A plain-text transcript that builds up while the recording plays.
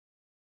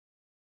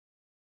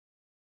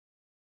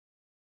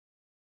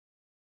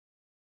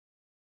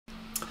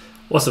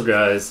What's up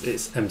guys,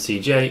 it's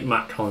MCJ,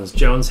 Matt Collins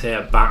Jones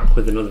here, back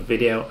with another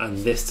video, and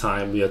this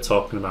time we are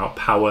talking about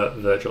Power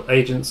Virtual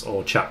Agents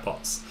or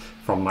chatbots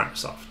from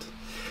Microsoft.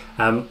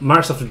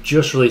 Microsoft have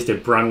just released a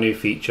brand new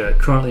feature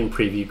currently in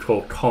preview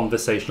called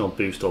Conversational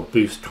Boost or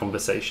Boost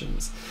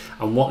Conversations.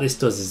 And what this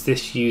does is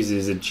this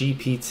uses a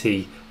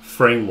GPT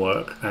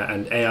framework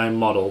and AI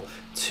model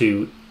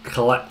to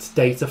collect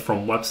data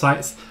from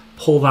websites,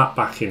 pull that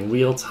back in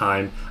real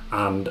time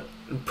and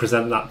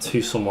present that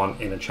to someone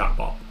in a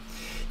chatbot.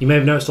 You may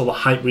have noticed all the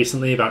hype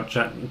recently about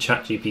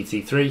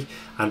ChatGPT 3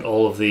 and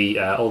all the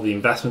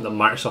investment that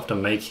Microsoft are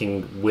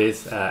making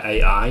with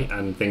AI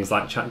and things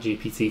like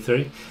ChatGPT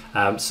 3.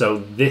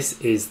 So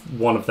this is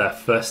one of their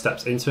first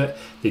steps into it.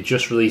 They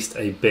just released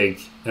a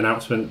big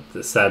announcement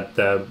that said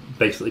they're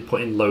basically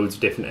putting loads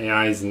of different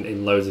AIs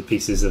in loads of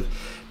pieces of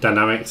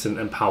Dynamics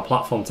and Power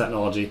Platform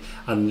technology,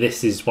 and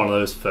this is one of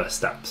those first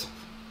steps.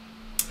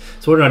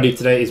 So what we're going to do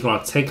today is we're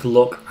going to take a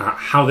look at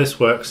how this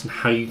works and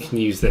how you can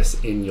use this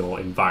in your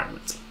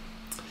environment.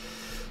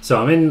 So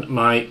I'm in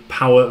my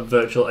Power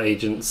Virtual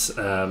Agents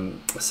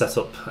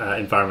setup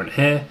environment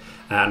here,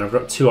 and I've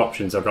got two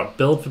options. I've got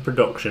Build for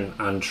Production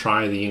and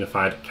Try the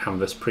Unified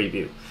Canvas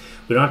Preview.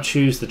 We're going to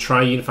choose the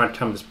Try Unified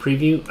Canvas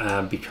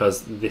Preview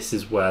because this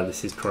is where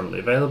this is currently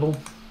available.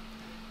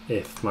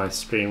 If my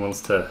screen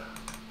wants to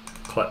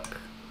click,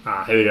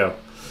 here we go.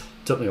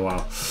 Took me a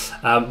while.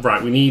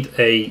 Right, we need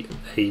a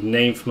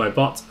name for my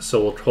bot,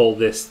 so we'll call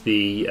this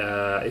the,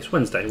 it's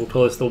Wednesday, we'll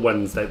call this the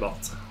Wednesday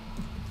bot.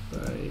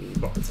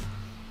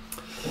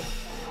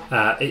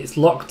 It's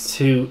locked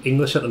to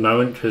English at the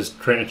moment because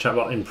creating a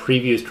chatbot in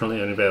preview is currently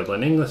only available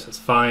in English, that's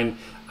fine.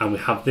 And we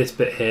have this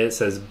bit here that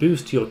says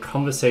boost your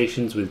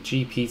conversations with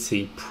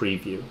GPT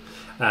preview.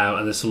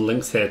 And there's some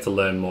links here to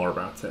learn more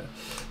about it.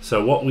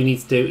 So what we need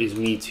to do is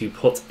we need to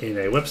put in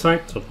a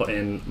website. So I'll put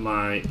in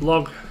my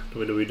blog,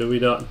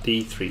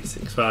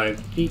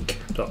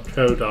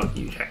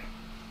 www.d365geek.co.uk,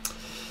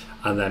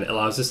 and then it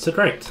allows us to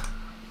create.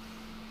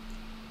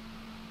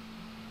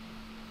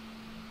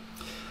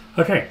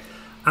 Okay,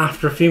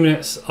 after a few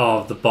minutes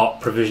of the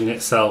bot provisioning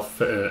itself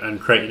and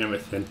creating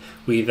everything,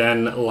 we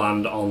then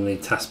land on the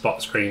test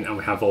bot screen and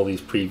we have all these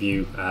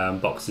preview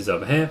boxes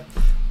over here.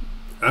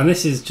 And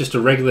this is just a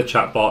regular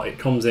chat bot. It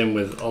comes in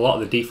with a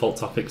lot of the default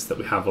topics that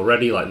we have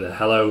already, like the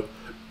hello,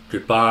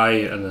 goodbye,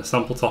 and the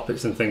sample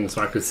topics and things.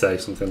 So I could say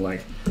something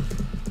like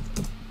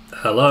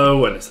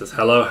hello, and it says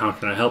hello, how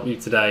can I help you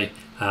today?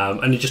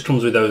 And it just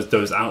comes with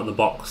those out of the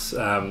box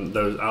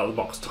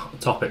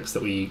topics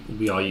that we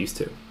are used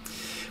to.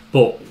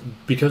 But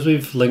because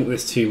we've linked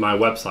this to my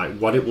website,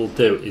 what it will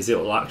do is it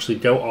will actually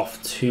go off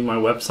to my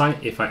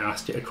website if I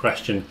ask it a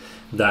question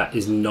that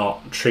is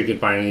not triggered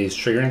by any of these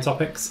triggering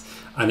topics,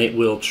 and it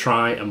will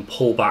try and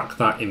pull back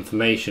that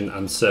information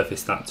and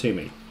surface that to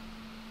me.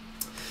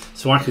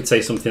 So I could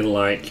say something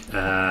like,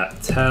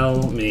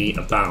 tell me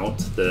about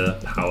the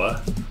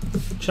Power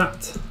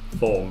Chat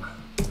form.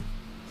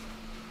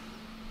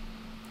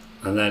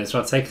 And then it's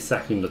going to take a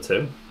second or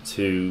two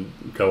to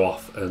go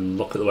off and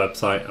look at the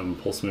website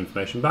and pull some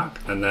information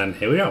back. And then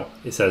here we go.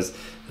 It says,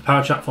 the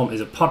Power Chat form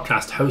is a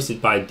podcast hosted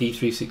by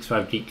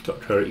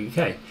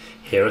d365geek.co.uk.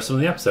 Here are some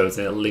of the episodes,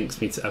 and it links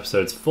me to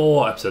episodes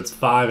 4, episodes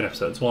 5, and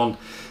episodes 1.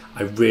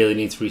 I really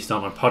need to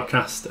restart my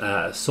podcast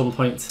at some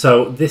point.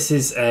 So this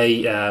is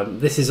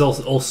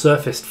all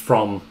surfaced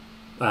from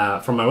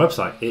my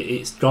website.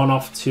 It's gone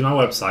off to my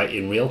website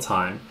in real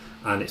time,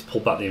 and it's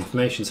pulled back the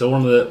information. So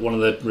one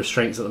of the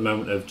restraints at the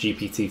moment of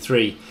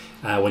GPT-3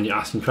 when you're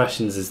asking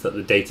questions is that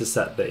the data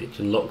set that it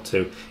can look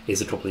to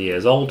is a couple of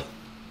years old.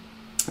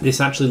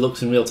 This actually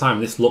looks in real time.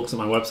 This looks at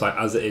my website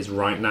as it is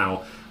right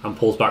now and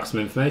pulls back some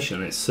information,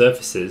 and it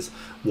surfaces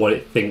what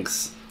it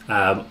thinks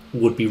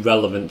would be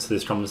relevant to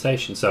this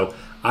conversation. So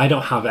I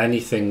don't have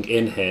anything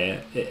in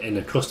here in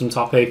a custom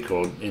topic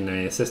or in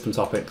a system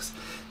topics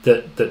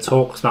that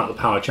talks about the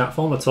Power Chat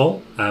form at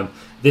all.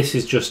 This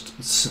is just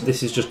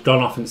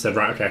gone off and said,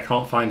 right, okay, I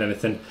can't find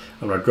anything.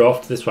 I'm going to go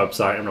off to this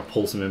website and I'm going to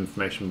pull some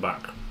information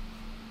back.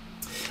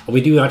 And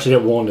we do actually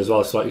get warned as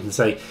well, so like you can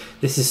say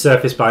this is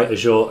surfaced by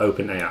Azure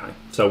OpenAI.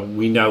 So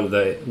we know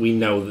that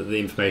the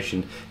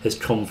information has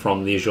come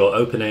from the Azure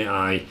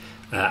OpenAI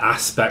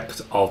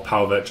aspect of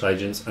Power Virtual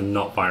Agents and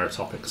not via a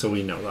topic. So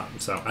we know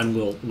that. So and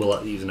we'll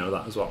let the user know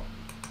that as well.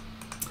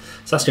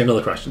 So that's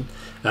another question.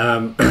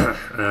 How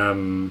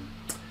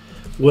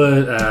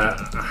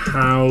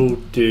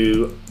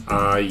do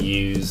I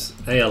use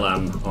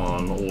ALM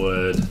on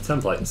Word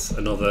templates?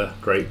 Another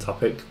great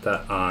topic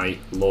that I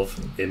love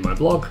in my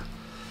blog.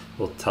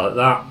 We'll tell it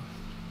that,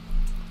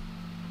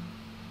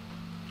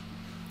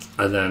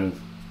 and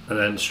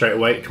then straight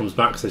away it comes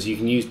back, says you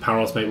can use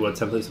Power Automate Word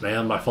templates in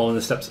ALM by following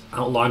the steps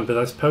outlined by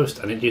this post,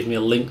 and it gives me a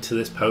link to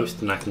this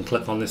post, and I can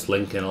click on this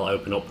link and it'll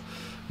open up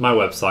my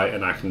website,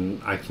 and I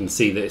can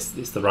see that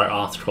it's the right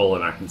article,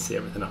 and I can see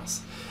everything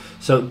else.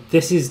 So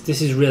this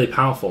is really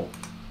powerful,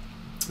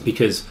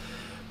 because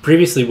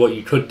previously what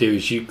you could do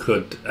is you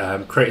could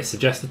create a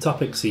suggested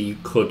topic. So you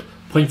could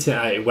point it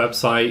at a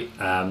website,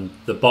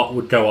 the bot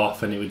would go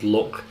off and it would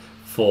look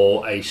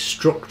for a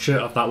structure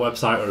of that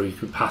website, or you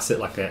could pass it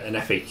like an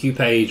FAQ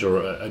page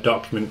or a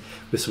document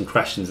with some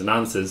questions and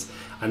answers,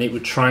 and it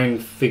would try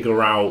and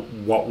figure out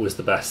what was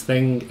the best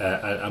thing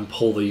and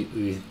pull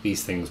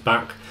these things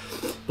back.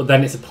 But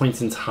then it's a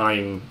point in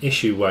time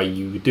issue where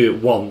you do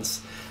it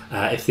once.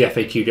 If the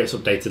FAQ gets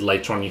updated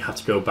later on, you have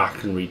to go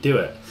back and redo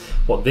it.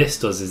 What this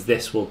does is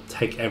this will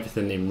take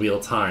everything in real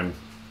time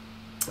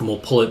and we'll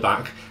pull it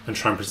back and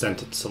try and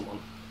present it to someone.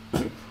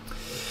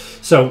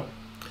 So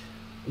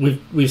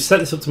we've set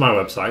this up to my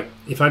website.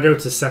 If I go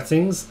to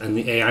settings and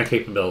the AI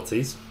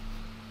capabilities,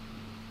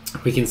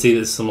 we can see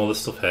there's some other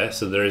stuff here.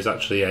 So there is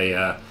actually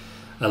a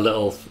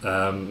little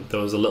there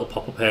was a little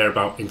pop-up here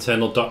about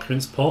internal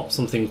document support,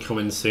 something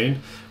coming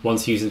soon.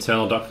 Once you use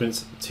internal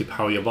documents to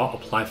power your bot,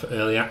 apply for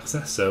early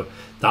access. So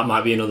that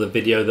might be another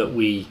video that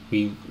we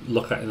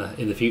look at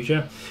in the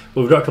future.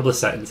 But we've got a couple of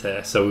settings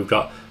here. So we've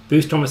got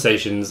boost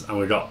conversations and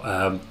we've got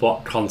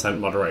bot content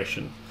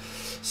moderation.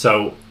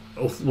 So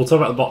we'll talk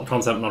about the bot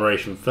content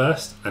moderation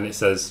first, and it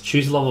says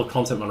choose a level of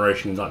content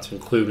moderation you'd like to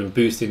include when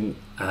boosting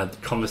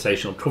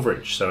conversational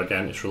coverage. So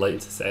again, it's related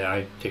to this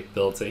AI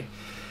capability.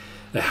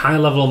 A higher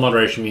level of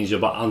moderation means your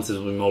bot answers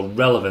will be more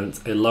relevant.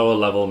 A lower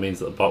level means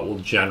that the bot will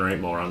generate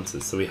more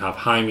answers. So we have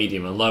high,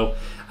 medium, and low,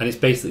 and it's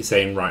basically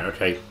saying, right,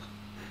 okay,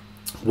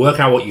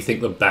 work out what you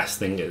think the best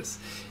thing is.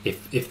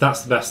 If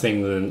that's the best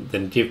thing,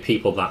 then give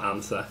people that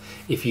answer.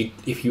 If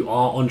you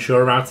are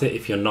unsure about it,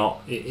 if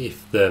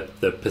the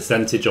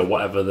percentage or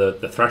whatever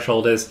the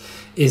threshold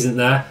isn't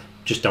there,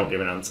 just don't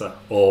give an answer,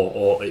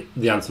 or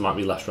the answer might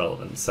be less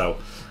relevant. So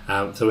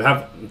we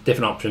have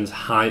different options.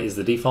 High is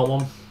the default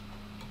one.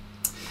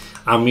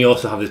 And we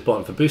also have this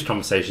button for boost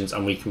conversations,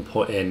 and we can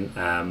put in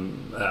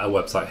a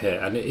website here,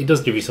 and it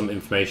does give you some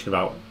information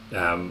about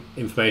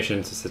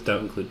information. So it says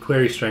don't include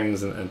query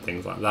strings and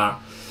things like that.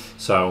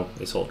 So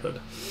it's all good.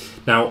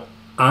 Now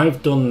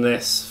I've done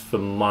this for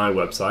my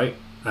website.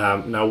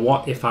 Now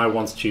what if I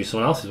want to choose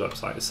someone else's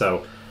website?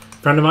 So a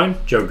friend of mine,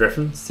 Joe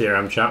Griffin,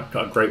 CRM chap,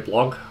 got a great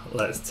blog.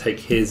 Let's take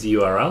his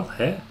URL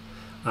here,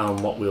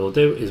 and what we will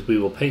do is we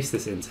will paste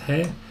this into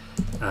here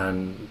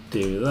and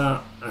do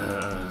that,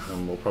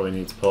 and we'll probably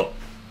need to put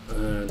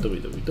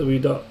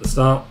www at the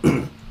start,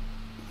 and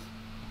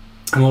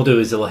what we'll do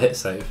is we'll hit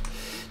save.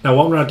 Now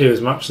what I'm going to do is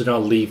I'm actually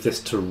going to leave this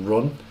to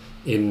run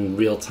in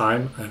real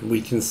time, and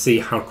we can see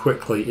how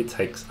quickly it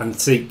takes. And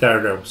see, there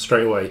we go,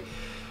 straight away,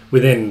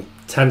 within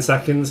 10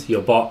 seconds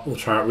your bot will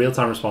try out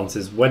real-time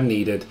responses when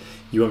needed.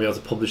 You won't be able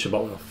to publish a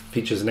bot with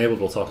features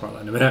enabled. We'll talk about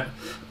that in a minute.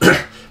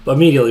 But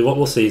immediately what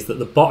we'll see is that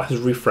the bot has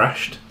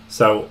refreshed.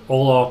 So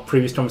all our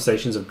previous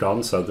conversations have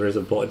gone, so there is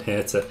a button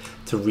here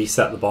to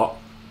reset the bot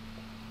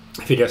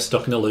if you get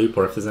stuck in a loop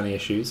or if there's any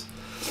issues.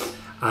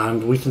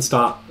 And we can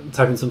start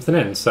typing something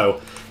in. So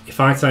if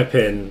I type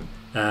in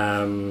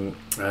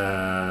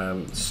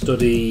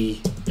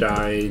study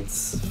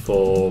guides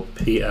for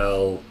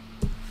PL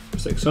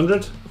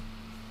 600,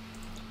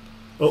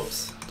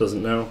 oops,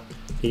 doesn't know,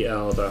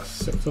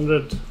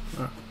 PL-600,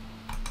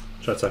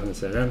 try typing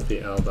this in again,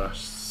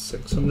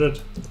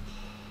 PL-600.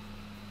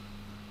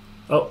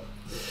 Oh,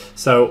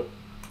 so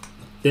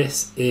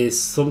this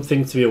is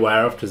something to be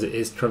aware of because it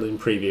is currently in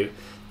preview,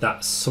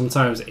 that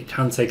sometimes it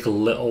can take a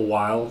little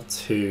while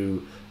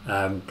to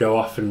go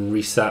off and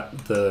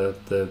reset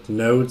the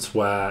nodes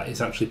where it's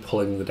actually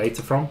pulling the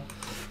data from.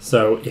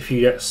 So if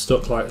you get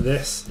stuck like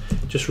this,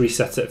 just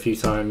reset it a few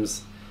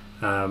times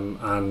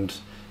and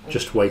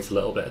just wait a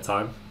little bit of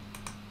time.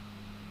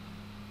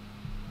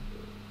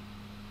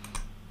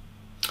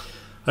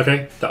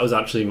 Okay, that was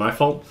actually my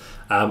fault.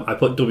 I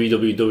put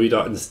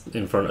www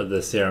in front of the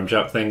CRM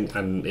chat thing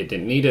and it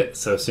didn't need it,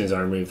 so as soon as I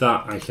remove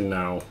that I can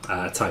now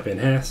type in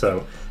here.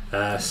 So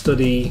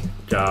study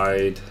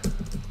guide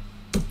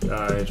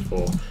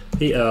for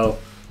PL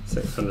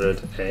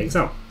 600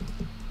 exam.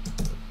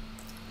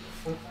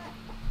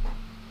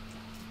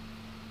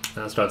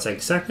 And it's about to take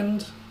a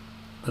second,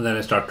 and then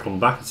I start coming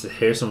back and say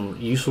here's some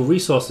useful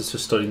resources for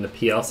studying the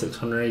PL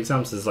 600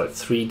 exams. There's like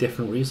 3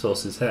 different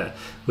resources here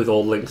with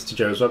all links to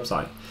Joe's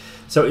website.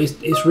 So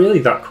it's really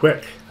that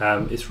quick.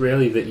 It's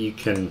really that you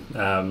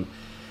can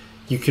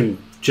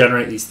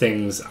generate these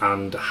things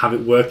and have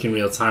it work in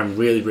real time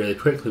really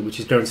quickly, which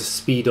is going to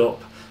speed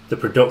up the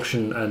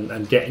production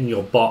and getting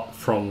your bot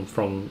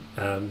from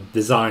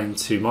design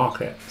to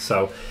market.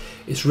 So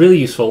it's really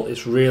useful.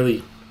 It's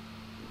really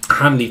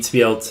handy to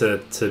be able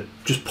to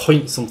just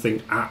point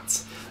something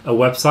at a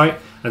website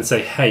and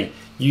say, hey,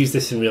 use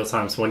this in real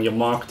time. So when you're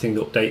marketing,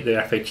 update the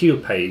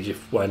FAQ page.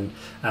 When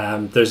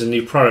there's a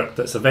new product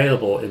that's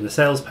available in the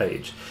sales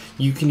page,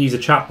 you can use a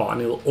chatbot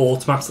and it'll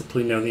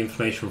automatically know the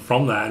information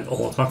from there and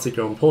automatically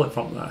go and pull it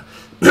from there.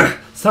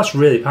 So that's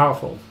really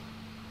powerful.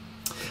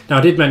 Now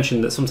I did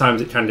mention that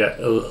sometimes it can get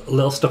a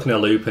little stuck in a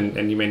loop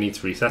and you may need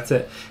to reset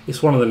it.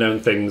 It's one of the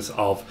known things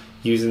of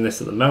using this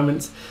at the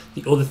moment.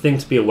 The other thing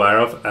to be aware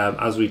of,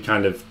 as we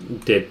kind of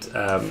did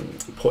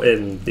put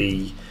in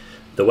the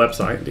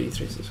website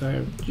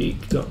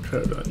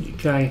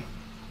d365geek.co.uk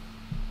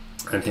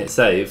and hit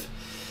save,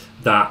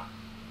 that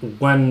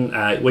when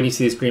you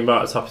see this green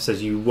bar at the top, it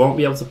says you won't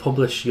be able to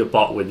publish your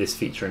bot with this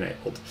feature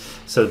enabled.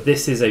 So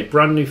this is a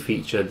brand new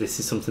feature. This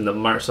is something that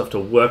Microsoft are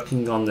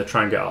working on. They're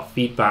trying to get our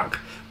feedback,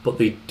 but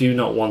they do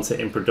not want it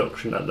in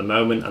production at the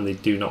moment, and they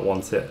do not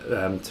want it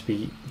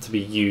to be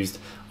used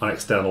on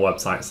external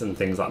websites and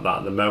things like that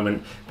at the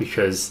moment,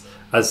 because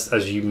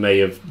as you may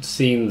have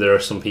seen, there are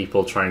some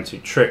people trying to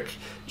trick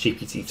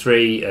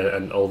GPT-3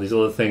 and all these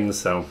other things.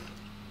 So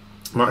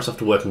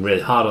Microsoft are working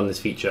really hard on this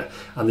feature,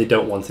 and they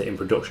don't want it in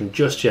production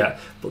just yet,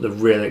 but they're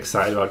really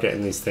excited about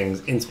getting these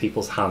things into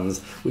people's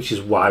hands, which is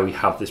why we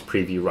have this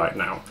preview right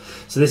now.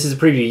 So this is a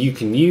preview you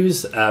can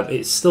use.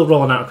 It's still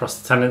rolling out across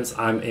the tenants.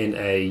 I'm in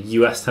a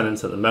US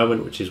tenant at the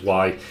moment, which is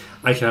why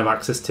I can have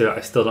access to it.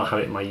 I still don't have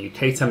it in my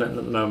UK tenant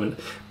at the moment,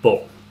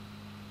 but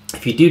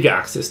if you do get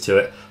access to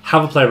it,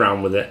 have a play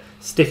around with it,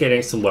 stick it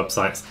against some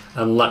websites,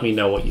 and let me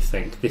know what you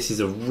think. This is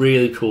a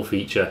really cool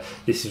feature.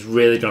 This is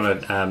really going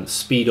to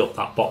speed up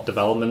that bot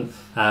development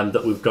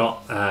that we've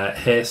got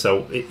here.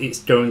 So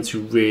it's going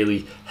to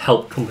really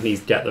help companies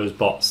get those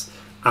bots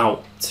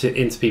out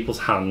into people's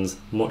hands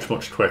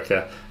much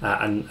quicker,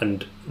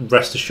 and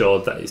rest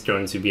assured that it's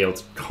going to be able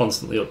to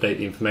constantly update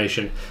the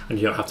information, and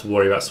you don't have to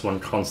worry about someone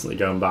constantly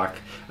going back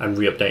and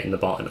re-updating the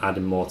bot and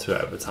adding more to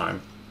it over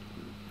time.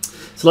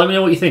 So let me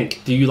know what you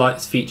think. Do you like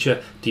this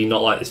feature? Do you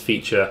not like this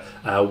feature?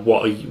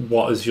 What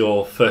is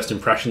your first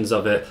impressions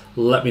of it?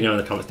 Let me know in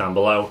the comments down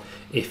below.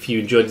 If you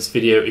enjoyed this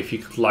video, if you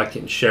could like it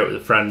and share it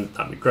with a friend,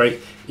 that'd be great.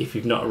 If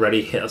you've not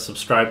already, hit that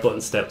subscribe button,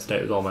 stay up to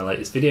date with all my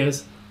latest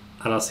videos,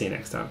 and I'll see you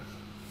next time.